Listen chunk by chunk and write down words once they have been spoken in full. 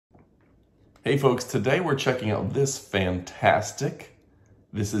Hey folks, today we're checking out this this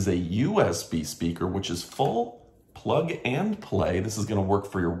is a USB speaker, which is full plug and play. This is gonna work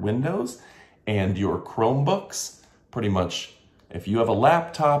for your Windows and your Chromebooks. Pretty much, if you have a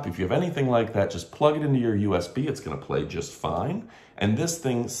laptop, if you have anything like that, just plug it into your USB, it's gonna play just fine. And this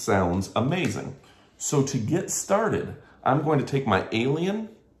thing sounds amazing. So to get started, I'm going to take my Alienware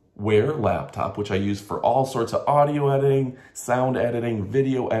laptop, which I use for all sorts of audio editing, sound editing,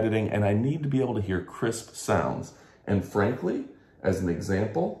 video editing, and I need to be able to hear crisp sounds. And frankly, as an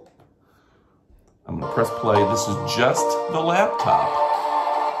example, I'm gonna press play. This is just the laptop.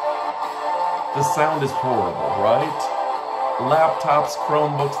 The sound is horrible, right? Laptops,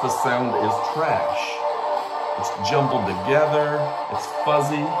 Chromebooks, the sound is trash. It's jumbled together, it's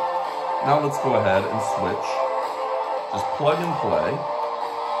fuzzy. Now let's go ahead and switch. Just plug and play.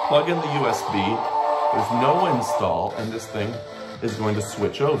 Plug in the USB, there's no install, and this thing is going to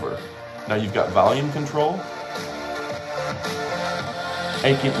switch over. Now you've got volume control,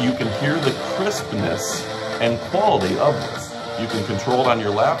 and you can hear the crispness and quality of this. You can control it on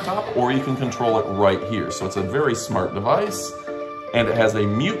your laptop, or you can control it right here. So it's a very smart device, and it has a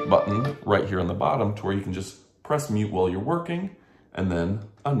mute button right here on the bottom to where you can just press mute while you're working, and then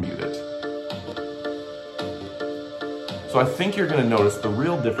unmute it. So I think you're gonna notice the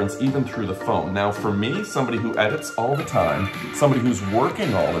real difference even through the phone. Now for me, somebody who edits all the time, somebody who's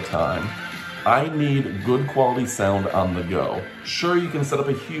working all the time, I need good quality sound on the go. Sure, you can set up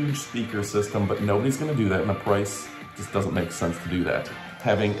a huge speaker system, but nobody's gonna do that, and the price just doesn't make sense to do that.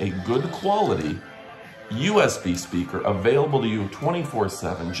 Having a good quality USB speaker available to you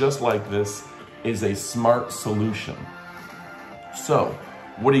 24/7, just like this, is a smart solution. So,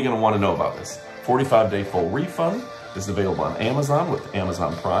 what are you gonna wanna know about this? 45-day full refund. This is available on Amazon with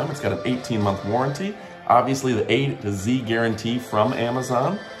Amazon Prime. It's got an 18-month warranty. Obviously, the A to Z guarantee from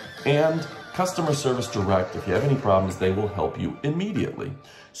Amazon. And customer service direct. If you have any problems, they will help you immediately.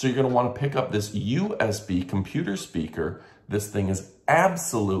 So you're gonna wanna pick up this USB computer speaker. This thing is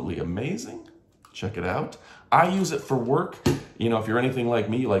absolutely amazing. Check it out. I use it for work. You know, if you're anything like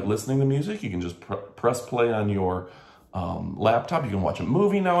me, you like listening to music, you can just press play on your laptop. You can watch a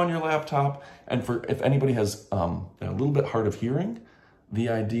movie now on your laptop. And if anybody has a little bit hard of hearing, the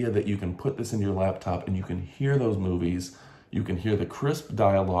idea that you can put this into your laptop and you can hear those movies, you can hear the crisp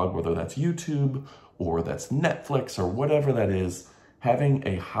dialogue, whether that's YouTube or that's Netflix or whatever that is, having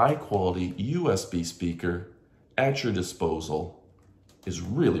a high quality USB speaker at your disposal is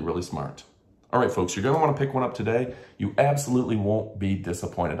really, really smart. All right, folks, you're gonna wanna pick one up today. You absolutely won't be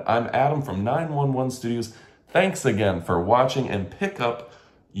disappointed. I'm Adam from 911 Studios. Thanks again for watching, and pick up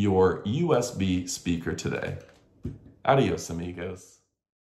your USB speaker today. Adios, amigos.